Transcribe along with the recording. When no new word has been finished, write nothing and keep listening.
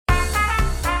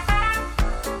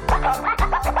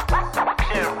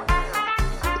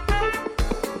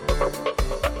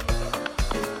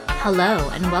Hello,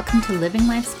 and welcome to Living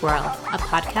Life Squirrel, a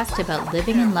podcast about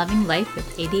living and loving life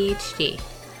with ADHD.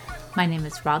 My name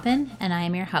is Robin, and I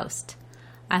am your host.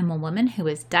 I'm a woman who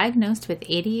was diagnosed with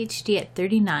ADHD at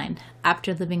 39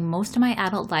 after living most of my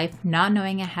adult life not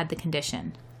knowing I had the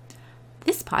condition.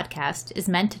 This podcast is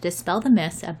meant to dispel the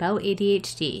myths about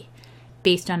ADHD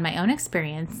based on my own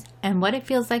experience and what it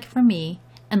feels like for me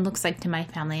and looks like to my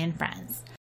family and friends.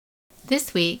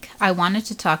 This week, I wanted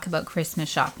to talk about Christmas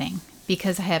shopping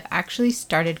because I have actually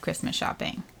started Christmas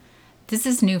shopping. This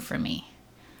is new for me.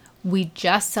 We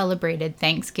just celebrated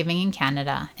Thanksgiving in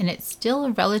Canada and it's still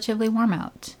relatively warm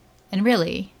out. And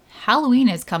really, Halloween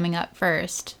is coming up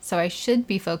first, so I should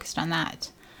be focused on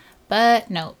that. But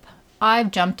nope,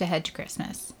 I've jumped ahead to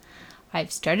Christmas.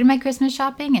 I've started my Christmas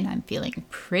shopping and I'm feeling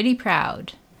pretty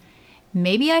proud.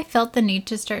 Maybe I felt the need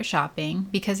to start shopping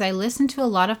because I listen to a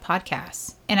lot of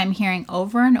podcasts and I'm hearing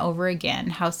over and over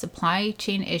again how supply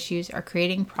chain issues are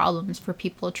creating problems for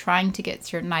people trying to get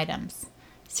certain items.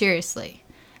 Seriously,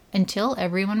 until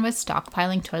everyone was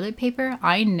stockpiling toilet paper,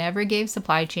 I never gave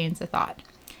supply chains a thought.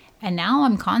 And now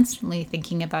I'm constantly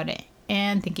thinking about it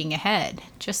and thinking ahead,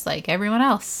 just like everyone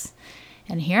else.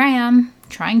 And here I am,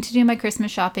 trying to do my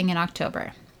Christmas shopping in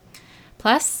October.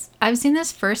 Plus, I've seen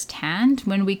this firsthand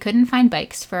when we couldn't find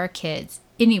bikes for our kids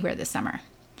anywhere this summer.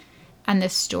 And the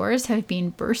stores have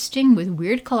been bursting with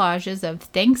weird collages of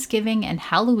Thanksgiving and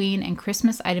Halloween and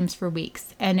Christmas items for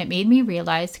weeks, and it made me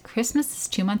realize Christmas is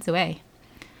 2 months away,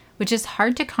 which is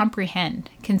hard to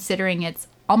comprehend considering it's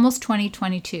almost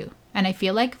 2022, and I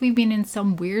feel like we've been in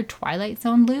some weird Twilight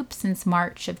Zone loop since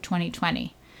March of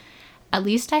 2020. At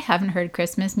least I haven't heard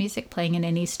Christmas music playing in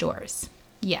any stores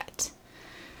yet.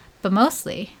 But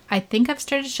mostly, I think I've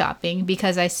started shopping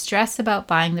because I stress about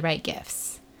buying the right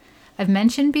gifts. I've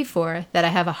mentioned before that I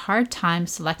have a hard time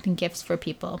selecting gifts for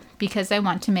people because I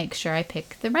want to make sure I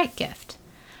pick the right gift.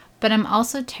 But I'm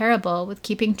also terrible with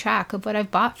keeping track of what I've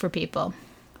bought for people,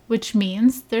 which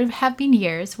means there have been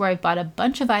years where I've bought a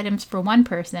bunch of items for one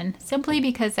person simply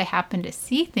because I happen to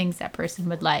see things that person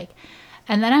would like,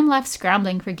 and then I'm left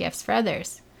scrambling for gifts for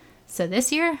others. So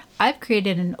this year, I've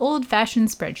created an old-fashioned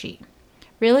spreadsheet.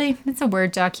 Really, it's a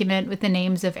Word document with the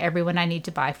names of everyone I need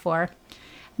to buy for.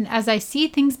 And as I see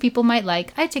things people might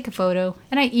like, I take a photo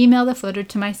and I email the photo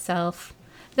to myself.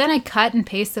 Then I cut and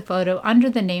paste the photo under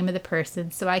the name of the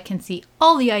person so I can see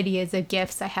all the ideas of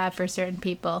gifts I have for certain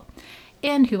people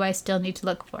and who I still need to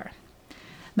look for.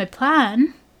 My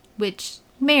plan, which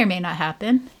may or may not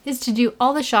happen, is to do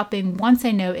all the shopping once I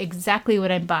know exactly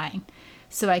what I'm buying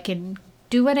so I can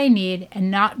do what I need and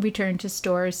not return to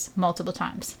stores multiple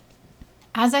times.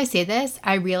 As I say this,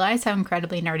 I realize how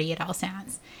incredibly nerdy it all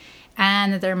sounds,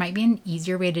 and that there might be an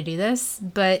easier way to do this,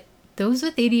 but those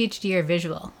with ADHD are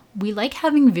visual. We like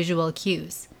having visual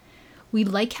cues. We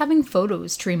like having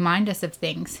photos to remind us of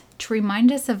things, to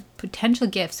remind us of potential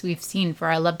gifts we've seen for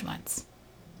our loved ones.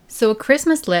 So a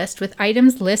Christmas list with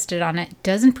items listed on it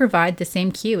doesn't provide the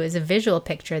same cue as a visual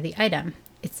picture of the item.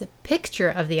 It's a picture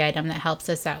of the item that helps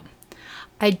us out.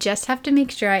 I just have to make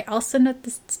sure I also know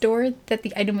the store that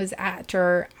the item was at,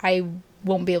 or I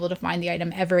won't be able to find the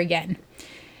item ever again.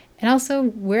 And also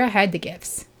where I hide the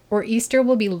gifts. Or Easter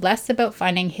will be less about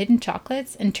finding hidden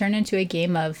chocolates and turn into a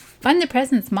game of find the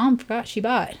presents Mom forgot she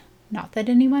bought. Not that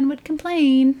anyone would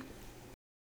complain.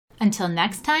 Until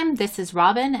next time, this is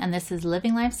Robin and this is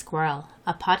Living Life Squirrel,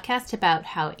 a podcast about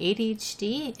how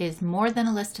ADHD is more than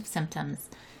a list of symptoms.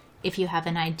 If you have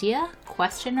an idea,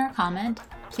 question, or comment,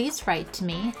 please write to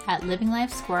me at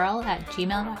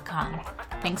livinglifesquirrel@gmail.com.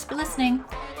 Thanks for listening.